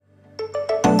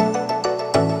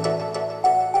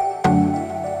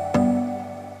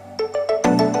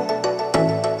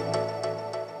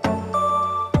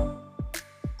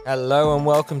Hello and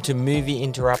welcome to Movie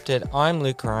Interrupted. I'm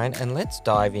Luke Ryan and let's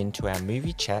dive into our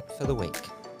movie chat for the week.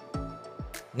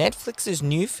 Netflix's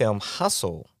new film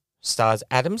Hustle stars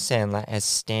Adam Sandler as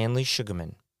Stanley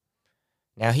Sugarman.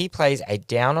 Now he plays a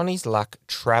down-on-his-luck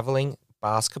travelling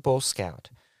basketball scout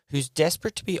who's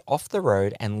desperate to be off the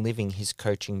road and living his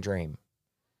coaching dream.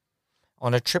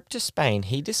 On a trip to Spain,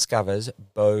 he discovers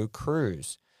Bo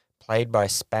Cruz, played by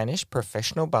Spanish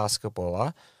professional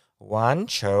basketballer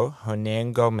Juancho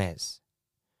Hernan Gomez.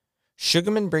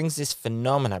 Sugarman brings this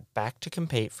phenomena back to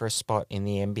compete for a spot in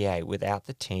the NBA without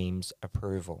the team's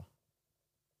approval.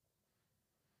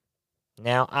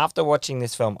 Now, after watching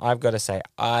this film, I've got to say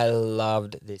I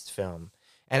loved this film.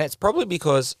 And it's probably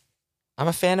because I'm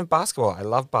a fan of basketball. I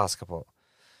love basketball.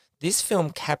 This film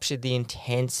captured the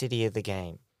intensity of the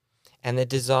game and the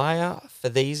desire for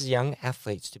these young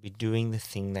athletes to be doing the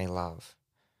thing they love.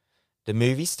 The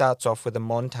movie starts off with a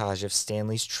montage of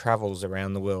Stanley's travels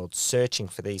around the world searching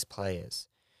for these players.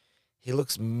 He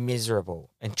looks miserable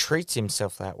and treats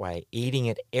himself that way, eating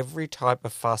at every type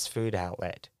of fast food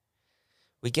outlet.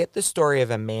 We get the story of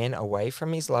a man away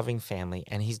from his loving family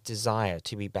and his desire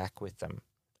to be back with them,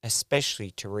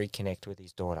 especially to reconnect with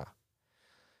his daughter.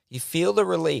 You feel the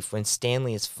relief when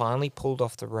Stanley is finally pulled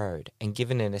off the road and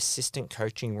given an assistant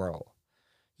coaching role.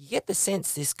 You get the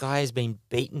sense this guy has been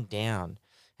beaten down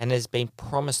and has been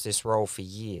promised this role for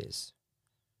years.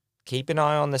 Keep an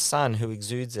eye on the son who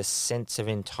exudes a sense of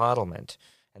entitlement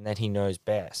and that he knows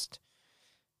best.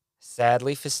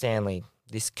 Sadly for Stanley,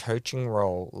 this coaching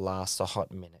role lasts a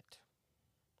hot minute.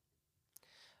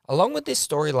 Along with this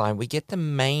storyline, we get the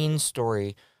main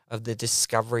story of the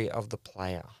discovery of the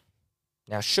player.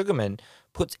 Now, Sugarman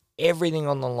puts everything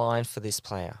on the line for this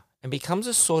player and becomes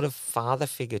a sort of father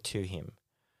figure to him.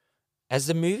 As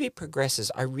the movie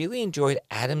progresses, I really enjoyed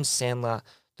Adam Sandler,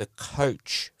 the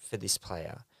coach for this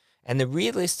player, and the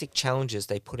realistic challenges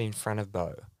they put in front of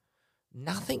Bo.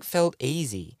 Nothing felt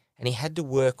easy, and he had to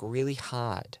work really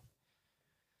hard.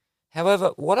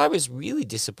 However, what I was really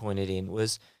disappointed in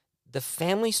was the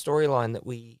family storyline that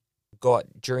we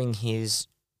got during his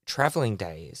traveling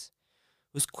days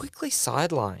was quickly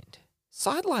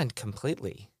sidelined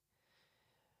completely.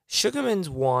 Sugarman's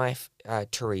wife,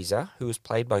 Teresa, who was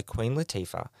played by Queen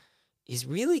Latifah, is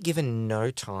really given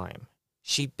no time.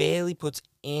 She barely puts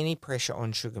any pressure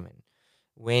on Sugarman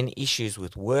when issues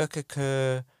with work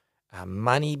occur,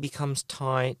 money becomes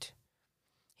tight.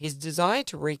 His desire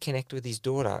to reconnect with his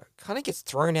daughter kind of gets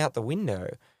thrown out the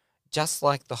window, just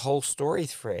like the whole story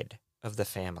thread of the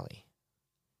family.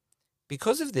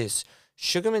 Because of this,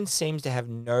 Sugarman seems to have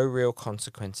no real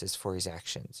consequences for his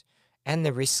actions and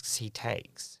the risks he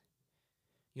takes.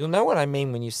 You'll know what I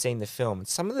mean when you've seen the film.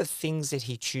 Some of the things that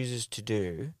he chooses to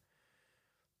do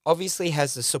obviously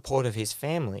has the support of his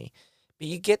family, but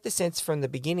you get the sense from the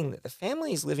beginning that the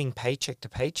family is living paycheck to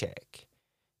paycheck.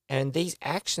 And these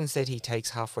actions that he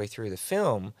takes halfway through the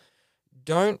film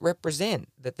don't represent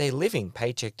that they're living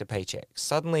paycheck to paycheck.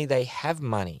 Suddenly they have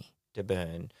money to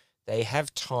burn. They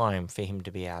have time for him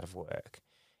to be out of work.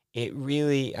 It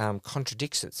really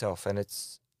contradicts itself, and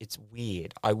it's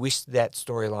weird. I wish that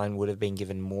storyline would have been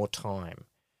given more time,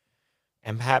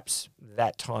 and perhaps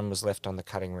that time was left on the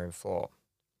cutting room floor.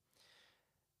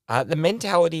 The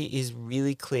mentality is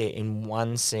really clear in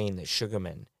one scene that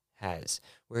Sugarman has,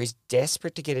 where he's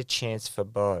desperate to get a chance for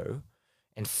Bo,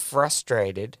 and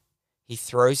frustrated, he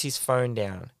throws his phone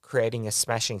down, creating a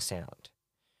smashing sound.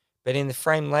 But in the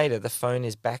frame later, the phone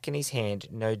is back in his hand,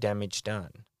 no damage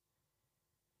done.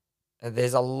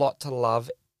 There's a lot to love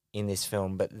in this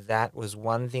film, but that was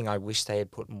one thing I wish they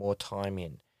had put more time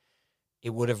in.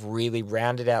 It would have really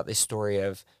rounded out this story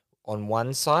of, on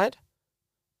one side,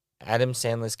 Adam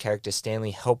Sandler's character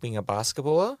Stanley helping a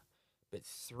basketballer, but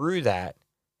through that,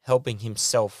 helping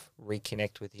himself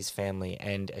reconnect with his family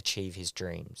and achieve his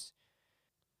dreams.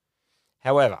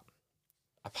 However,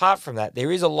 apart from that,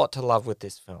 there is a lot to love with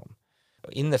this film.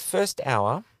 In the first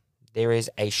hour, there is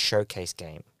a showcase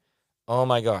game. Oh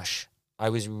my gosh, I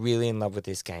was really in love with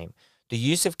this game. The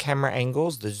use of camera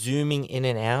angles, the zooming in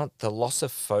and out, the loss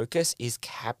of focus is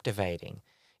captivating.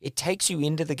 It takes you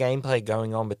into the gameplay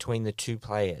going on between the two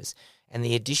players and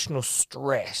the additional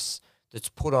stress that's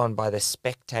put on by the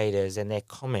spectators and their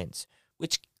comments,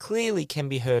 which clearly can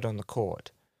be heard on the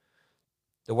court.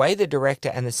 The way the director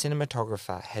and the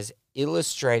cinematographer has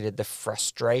illustrated the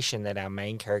frustration that our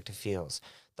main character feels,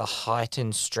 the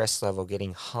heightened stress level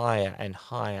getting higher and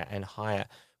higher and higher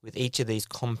with each of these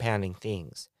compounding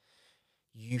things.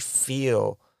 You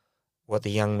feel what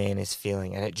the young man is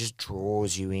feeling, and it just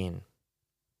draws you in.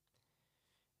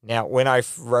 Now, when I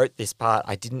wrote this part,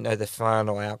 I didn't know the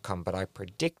final outcome, but I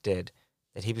predicted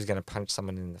that he was going to punch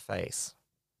someone in the face.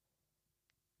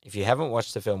 If you haven't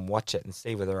watched the film, watch it and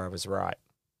see whether I was right.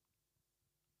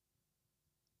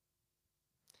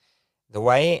 The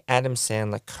way Adam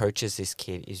Sandler coaches this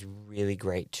kid is really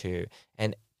great too.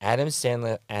 And Adam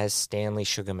Sandler as Stanley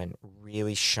Sugarman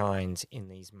really shines in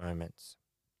these moments.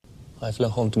 I fly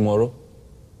home tomorrow.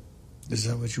 Is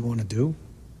that what you want to do?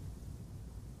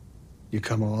 You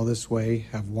come all this way,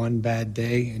 have one bad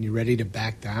day, and you're ready to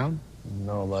back down?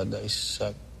 No, bad days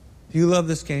suck. Do you love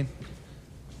this game?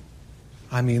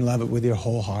 I mean, love it with your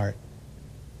whole heart.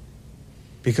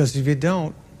 Because if you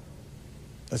don't,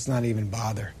 let's not even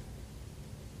bother.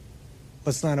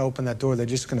 Let's not open that door. They're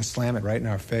just going to slam it right in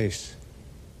our face.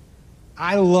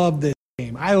 I love this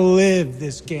game. I live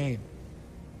this game.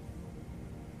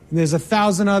 And there's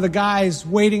 1,000 other guys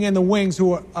waiting in the wings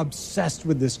who are obsessed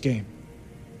with this game.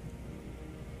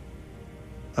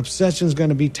 Obsession's going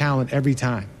to be talent every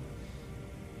time.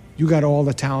 You got all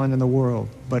the talent in the world,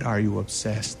 but are you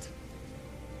obsessed?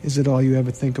 Is it all you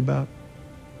ever think about?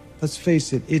 Let's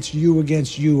face it, it's you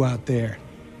against you out there.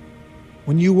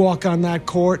 When you walk on that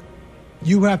court,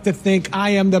 you have to think,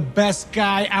 I am the best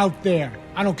guy out there.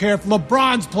 I don't care if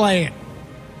LeBron's playing.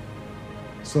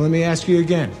 So let me ask you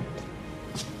again.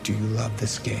 Do you love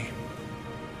this game?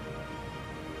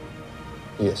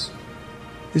 Yes.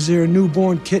 Is there a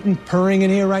newborn kitten purring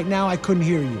in here right now? I couldn't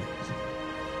hear you.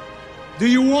 Do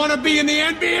you want to be in the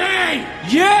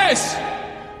NBA? Yes!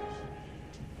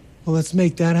 Well, let's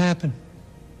make that happen.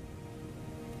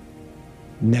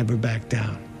 Never back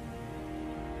down.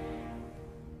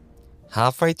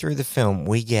 Halfway through the film,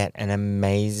 we get an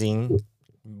amazing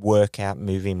workout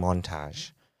movie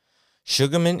montage.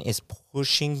 Sugarman is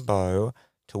pushing Bo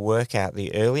to work out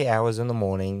the early hours in the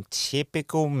morning,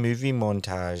 typical movie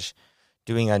montage,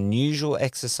 doing unusual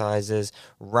exercises,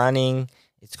 running.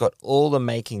 It's got all the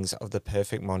makings of the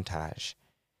perfect montage.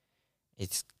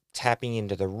 It's tapping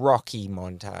into the Rocky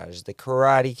montage, the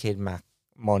Karate Kid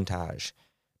montage.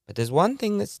 But there's one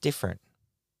thing that's different.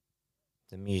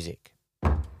 The music.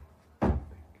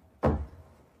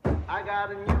 I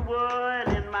got a new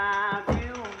one in my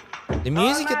view. The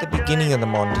music at the beginning of the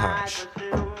montage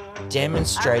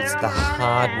demonstrates the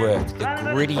hard work, the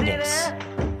grittiness,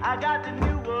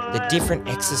 the different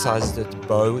exercises that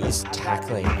Bo is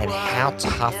tackling and how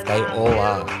tough they all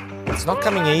are. It's not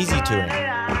coming easy to him.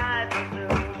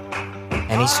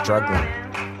 And he's struggling.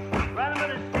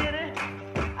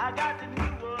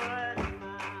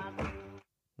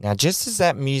 Now, just as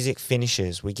that music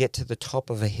finishes, we get to the top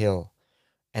of a hill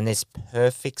and there's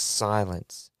perfect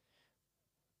silence.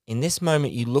 In this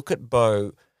moment, you look at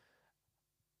Bo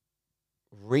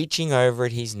reaching over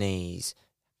at his knees,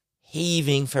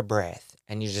 heaving for breath,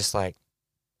 and you're just like,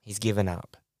 he's given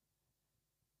up.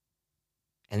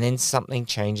 And then something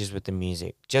changes with the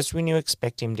music. Just when you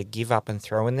expect him to give up and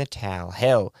throw in the towel,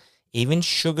 hell, even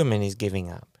Sugarman is giving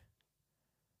up.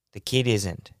 The kid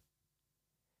isn't.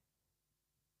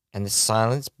 And the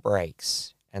silence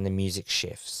breaks and the music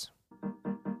shifts.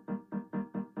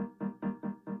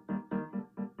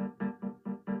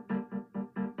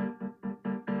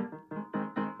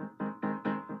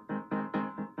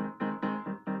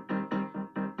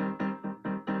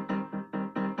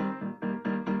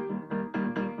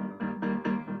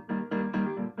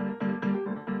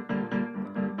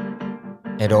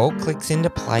 It all clicks into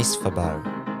place for Bo.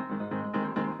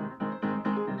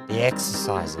 The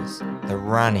exercises, the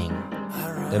running,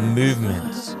 the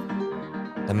movements,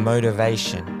 the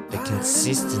motivation, the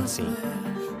consistency.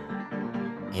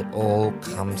 It all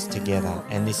comes together.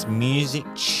 And this music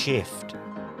shift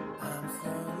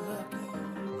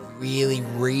really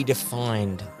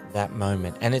redefined that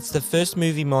moment. And it's the first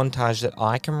movie montage that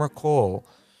I can recall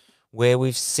where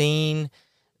we've seen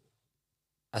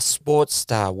a sports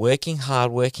star working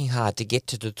hard to get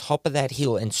to the top of that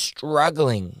hill and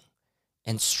struggling,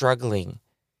 and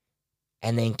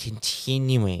then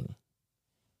continuing.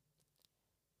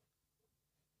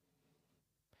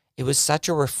 It was such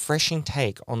a refreshing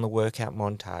take on the workout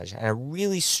montage and a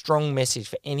really strong message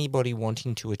for anybody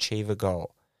wanting to achieve a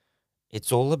goal.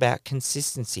 It's all about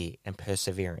consistency and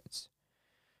perseverance.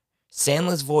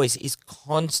 Sandler's voice is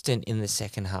constant in the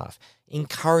second half.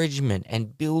 Encouragement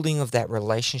and building of that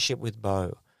relationship with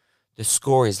Bo. The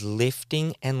score is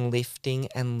lifting and lifting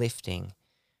and lifting.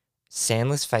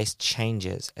 Sandler's face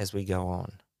changes as we go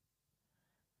on.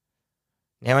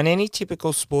 Now, in any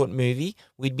typical sport movie,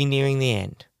 we'd be nearing the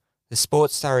end. The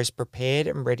sports star is prepared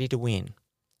and ready to win.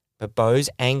 But Bo's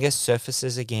anger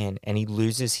surfaces again and he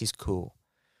loses his cool.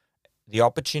 The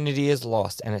opportunity is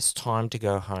lost and it's time to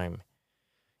go home.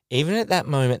 Even at that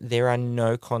moment, there are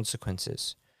no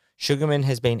consequences. Sugarman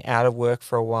has been out of work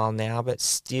for a while now, but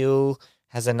still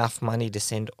has enough money to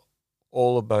send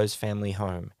all of Bo's family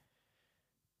home.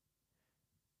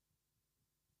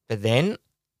 But then,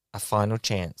 a final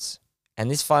chance. And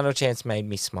this final chance made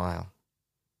me smile.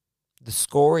 The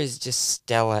score is just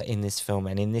stellar in this film,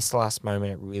 and in this last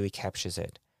moment, it really captures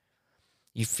it.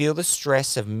 You feel the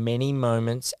stress of many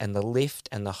moments and the lift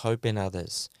and the hope in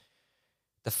others.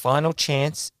 The final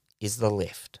chance is the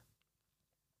lift.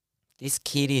 This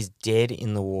kid is dead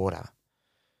in the water.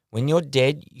 When you're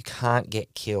dead, you can't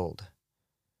get killed.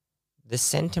 The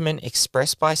sentiment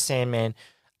expressed by Sandman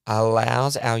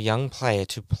allows our young player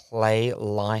to play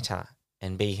lighter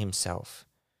and be himself.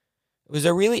 It was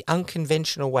a really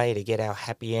unconventional way to get our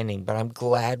happy ending, but I'm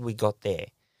glad we got there.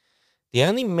 The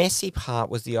only messy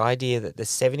part was the idea that the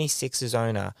 76ers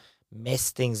owner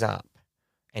messed things up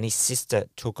and his sister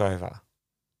took over.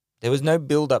 There was no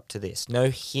build-up to this,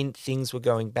 no hint things were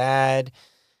going bad.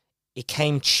 It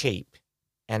came cheap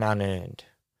and unearned.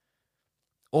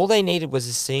 All they needed was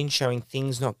a scene showing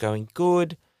things not going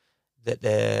good,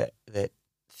 that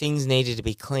things needed to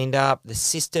be cleaned up, the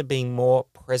sister being more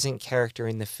present character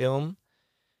in the film.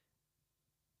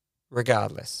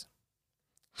 Regardless,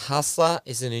 Hustler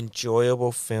is an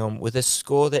enjoyable film with a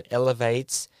score that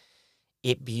elevates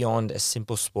it beyond a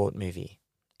simple sport movie.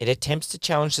 It attempts to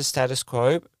challenge the status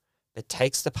quo, but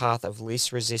takes the path of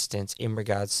least resistance in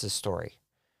regards to the story.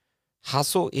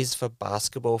 Hustle is for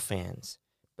basketball fans,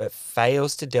 but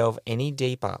fails to delve any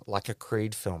deeper like a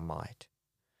Creed film might.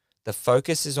 The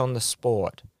focus is on the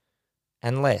sport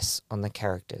and less on the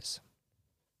characters.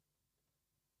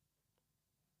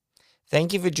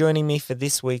 Thank you for joining me for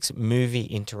this week's Movie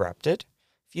Interrupted.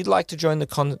 If you'd like to join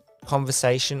the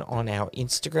conversation on our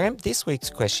Instagram, this week's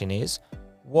question is,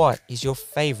 what is your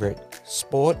favorite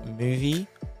sport movie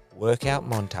workout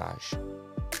montage?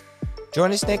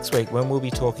 Join us next week when we'll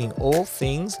be talking all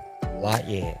things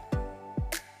Lightyear.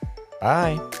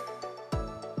 Bye.